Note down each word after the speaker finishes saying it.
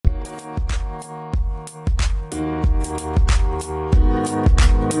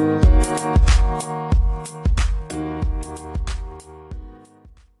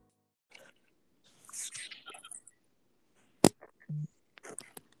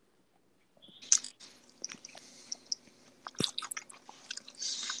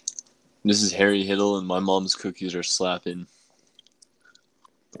This is Harry Hiddle, and my mom's cookies are slapping.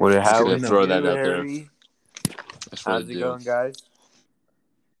 How gonna are throw that you, out there. Harry? That's what I How's it do. going, guys?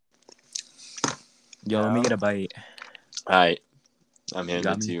 Yo, let me get a bite. All right, I'm You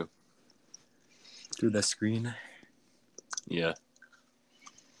handing got it me? to you. Through the screen. Yeah.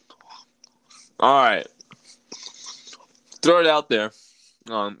 All right. Throw it out there.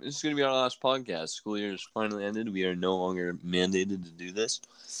 This is gonna be our last podcast. School year has finally ended. We are no longer mandated to do this.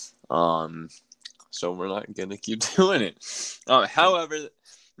 So we're not gonna keep doing it. However,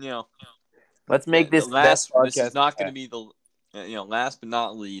 Let's make this the best podcast. This is not gonna be the last but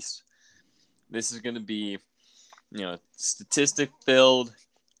not least. This is gonna be statistic-filled,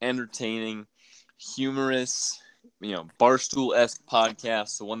 entertaining, humorous, Barstool-esque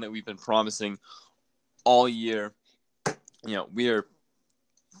podcast, the one that we've been promising all year. We are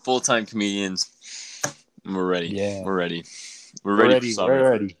full-time comedians. And we're ready. Yeah. We're ready. We're ready for summer.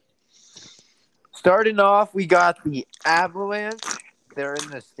 We're ready. Starting off, we got the Avalanche. They're in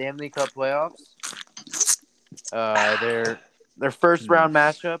the Stanley Cup playoffs. Their first round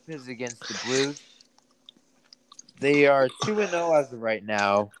matchup is against the Blues. They are 2-0 as of right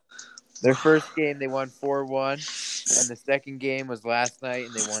now. Their first game, they won 4-1. And the second game was last night,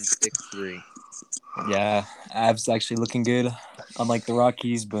 and they won 6-3. Yeah, Avs actually looking good, unlike the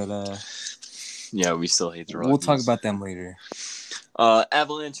Rockies, but Yeah, we still hate the Rockies. we'll talk about them later.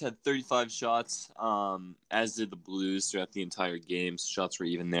 Avalanche had 35 shots, as did the Blues throughout the entire game. So shots were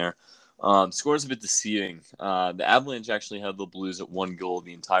even there. Scores a bit deceiving. The Avalanche actually had the Blues at 1 goal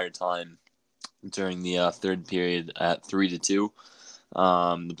the entire time during the third period at 3-2.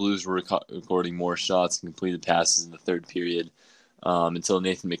 The Blues were recording more shots and completed passes in the third period until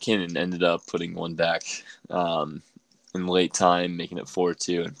Nathan MacKinnon ended up putting one back in late time, making it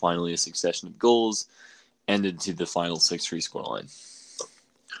 4-2, and finally a succession of goals ended to the final 6-3 scoreline.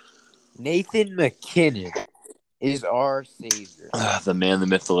 Nathan MacKinnon is our savior. The man, the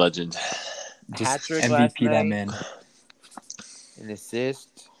myth, the legend. Just Hat-trick last MVP that night. man. An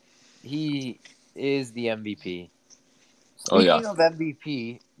assist. He is the MVP. Oh, yeah. Speaking of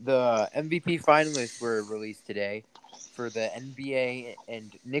MVP, the MVP finalists were released today for the NBA,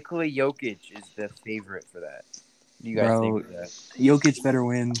 and Nikola Jokic is the favorite for that. What do you guys think of that? Jokic better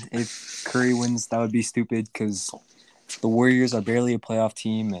win. If Curry wins, that would be stupid because the Warriors are barely a playoff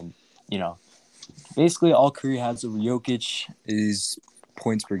team, and basically all Curry has over Jokic is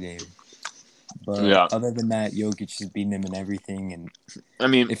points per game. But Yeah. other than that, Jokic is beating him in everything, and I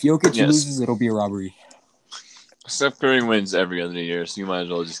mean, if Jokic loses, it'll be a robbery. Steph Curry wins every other year, so you might as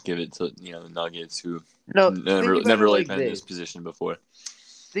well just give it to the Nuggets, who never really been in this position before.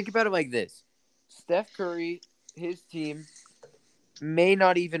 Think about it like this: Steph Curry, his team may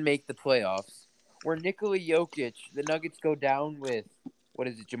not even make the playoffs. Where Nikola Jokic, the Nuggets go down with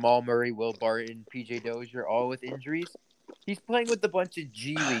Jamal Murray, Will Barton, PJ Dozier, all with injuries. He's playing with a bunch of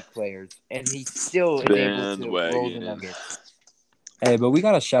G League players, and he still is able to roll the Nuggets. Hey, but we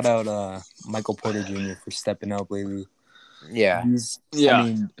gotta shout out Michael Porter Jr. for stepping up lately. Yeah, He's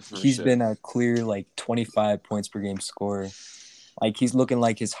been a clear 25 points per game scorer. Like he's looking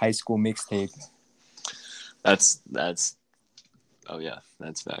like his high school mixtape. That's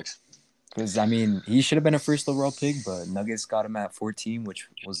facts. Because he should have been a first overall pick, but Nuggets got him at 14, which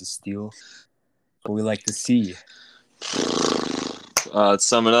was a steal. But we like to see. To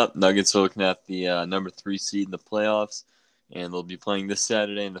sum it up, Nuggets are looking at the number 3 seed in the playoffs, and they'll be playing this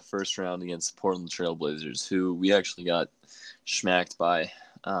Saturday in the first round against the Portland Trailblazers, who we actually got schmacked by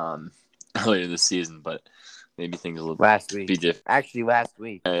earlier this season, but maybe things will be different. Actually, last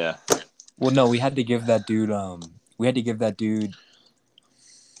week. Yeah. Well, no, we had to give that dude.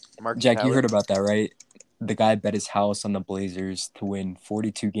 Marcus Jack, Howard. you heard about that, right? The guy bet his house on the Blazers to win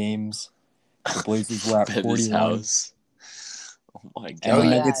 42 games. The Blazers were at 41. Oh my god! And the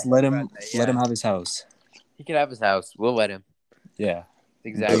Nuggets let him have his house. He can have his house. We'll let him. Yeah,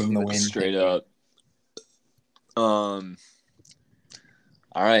 exactly. The win straight up. All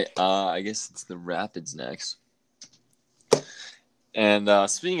right. I guess it's the Rapids next. And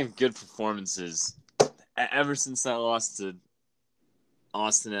speaking of good performances, ever since that loss to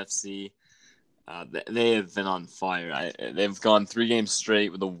Austin FC, they have been on fire. They've gone 3 games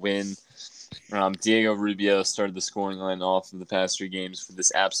straight with a win. Diego Rubio started the scoring line off in the past 3 games for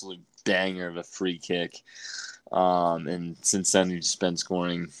this absolute banger of a free kick. And since then, he's just been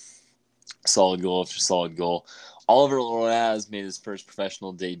scoring solid goal after solid goal. Oliver Loraz made his first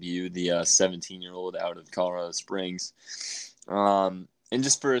professional debut, the 17-year-old out of Colorado Springs. And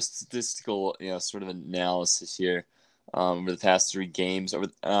just for a statistical, sort of analysis here, over the past 3 games,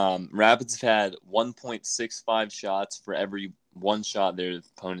 Rapids have had 1.65 shots for every one shot their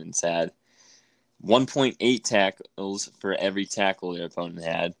opponents had, 1.8 tackles for every tackle their opponent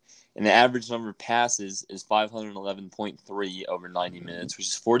had, and the average number of passes is 511.3 over 90 minutes, which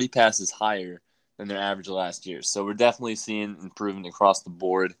is 40 passes higher than their average last year. So we're definitely seeing improvement across the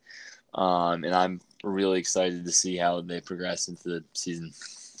board, and I'm really excited to see how they progress into the season.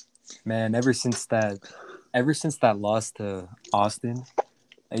 Man, ever since that loss to Austin,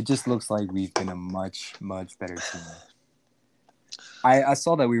 it just looks like we've been a much, much better team. I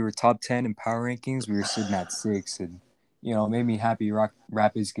saw that we were top 10 in power rankings. We were sitting at 6, and it made me happy.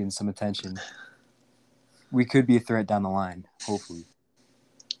 Rapids getting some attention. We could be a threat down the line, hopefully.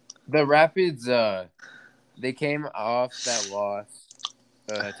 The Rapids, they came off that loss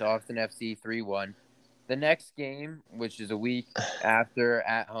to Austin FC 3-1. The next game, which is a week after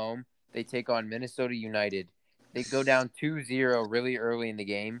at home, they take on Minnesota United. They go down 2-0 really early in the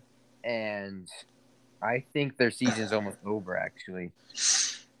game, and I think their season's almost over, actually.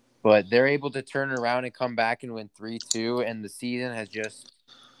 But they're able to turn around and come back and win 3-2, and the season has just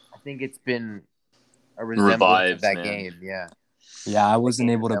 – I think it's been a resemblance of that game. Yeah. Yeah, I wasn't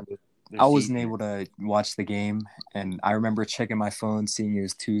able to watch the game, and I remember checking my phone, seeing it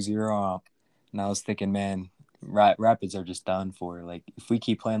was 2-0 up, and I was thinking, man, Rapids are just done for. Like, if we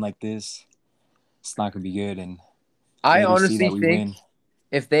keep playing like this, it's not going to be good. And I honestly think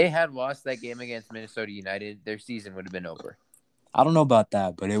if they had lost that game against Minnesota United, their season would have been over. I don't know about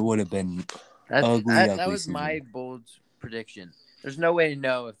that, but it would have been ugly. That was season. My bold prediction. There's no way to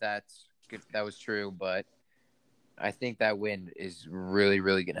know if that was true, but I think that win is really,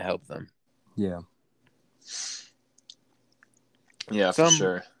 really going to help them. Yeah. Yeah, for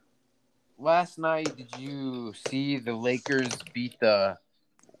sure. Last night, did you see the Lakers beat the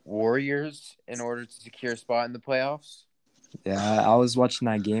Warriors in order to secure a spot in the playoffs? Yeah, I was watching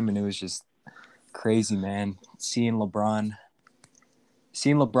that game, and it was just crazy, man. Seeing LeBron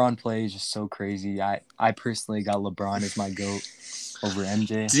play is just so crazy. I personally got LeBron as my GOAT over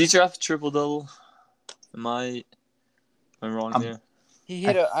MJ. Did he drop a triple-double? Am I wrong there? He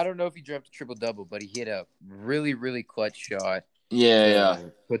hit I don't know if he dropped a triple-double, but he hit a really, really clutch shot. Yeah.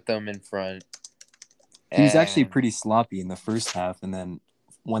 Put them in front. He was actually pretty sloppy in the first half, and then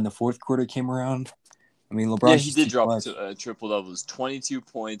when the fourth quarter came around, I mean, LeBron. Yeah, he did drop a triple-double. It was 22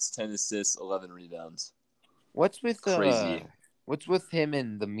 points, 10 assists, 11 rebounds. What's with crazy? What's with him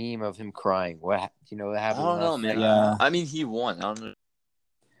and the meme of him crying? What happened? I don't know, man. Yeah. I mean, he won. I don't know.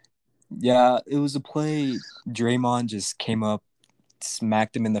 Yeah, it was a play. Draymond just came up,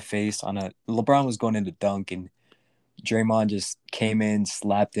 smacked him in the face LeBron was going into dunk, and Draymond just came in,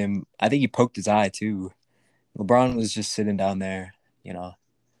 slapped him. I think he poked his eye too. LeBron was just sitting down there,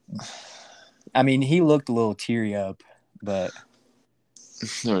 I mean, he looked a little teary up, but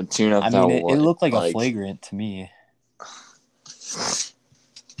it looked like a flagrant to me.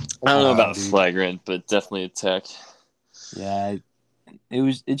 I don't know about flagrant, but definitely a tech. Yeah,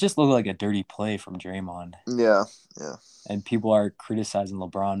 it just looked like a dirty play from Draymond. Yeah. And people are criticizing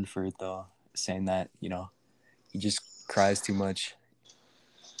LeBron for it, though, saying that, he just cries too much.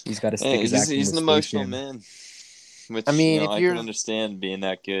 He's got to stick his act in he's an emotional man. Which, I mean, I can understand being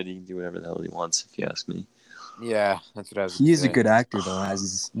that good. He can do whatever the hell he wants, if you ask me. Yeah, that's what I was He is a good actor, though, as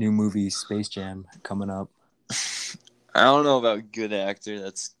his new movie, Space Jam, coming up. I don't know about good actor.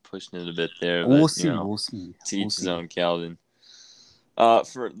 That's pushing it a bit there. We'll but, see. To each his own, Calvin.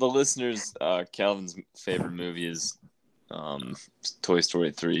 For the listeners, Calvin's favorite movie is Toy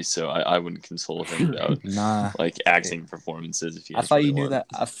Story 3, so I wouldn't console him about acting performances. If you I thought you knew that.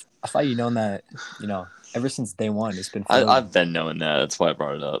 I thought you known that. Ever since day one, it's been Frozen. I've been knowing that. That's why I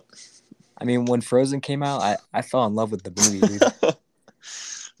brought it up. I mean, when Frozen came out, I fell in love with the movie, dude.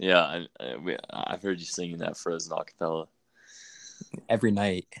 Yeah, I've heard you singing that Frozen acapella every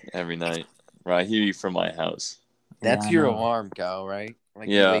night. Right, I hear you from my house. That's your alarm, Cal, right?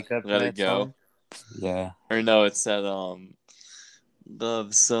 You wake up let it go. Song? Yeah. Or no, it's that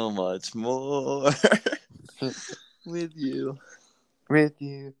love so much more with you.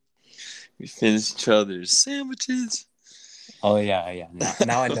 We finish each other's sandwiches. Oh yeah.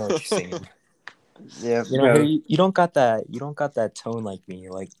 Now I know what you're saying. Yeah, you don't got that. You don't got that tone like me.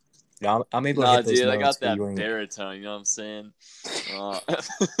 Like, I'm able to hit those notes. I got that baritone. You know what I'm saying?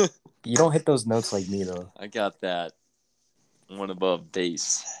 You don't hit those notes like me though. I got that one above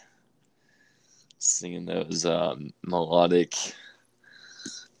bass. Singing those melodic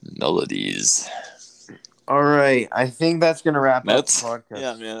melodies. All right, I think that's gonna wrap up the podcast.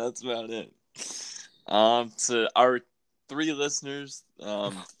 Yeah, man, that's about it. To our 3 listeners,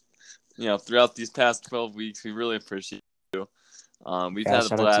 throughout these past 12 weeks, we really appreciate you. We've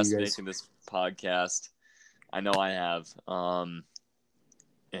had a blast making this podcast. I know I have. And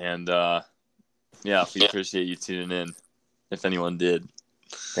yeah, we appreciate you tuning in. If anyone did,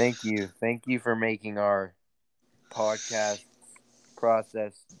 Thank you for making our podcast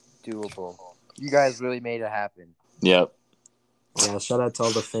process doable. You guys really made it happen. yep, Yeah, shout out to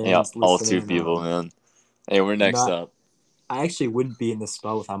all the fans. yep, all listening. 2 people, man. Hey, we're next not- up. I actually wouldn't be in this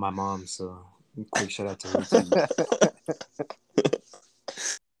spot without my mom, so quick shout out to her too.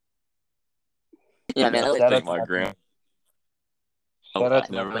 Yeah, man, I like Shout thank out my to grandma. Shout out I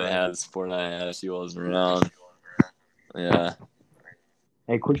to never my really grandma. had the support I had if she wasn't around. Yeah,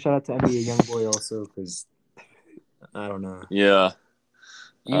 Hey, quick shout out to NBA Youngboy also, because I don't know. yeah.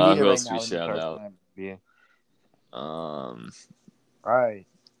 You need it Who right else do now we in this shout hard out? time. Yeah. All All right.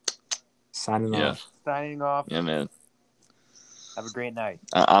 Signing Yeah. off. Signing off. Yeah, man. Have a great night.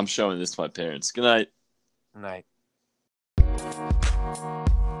 I'm showing this to my parents. Good night. Night.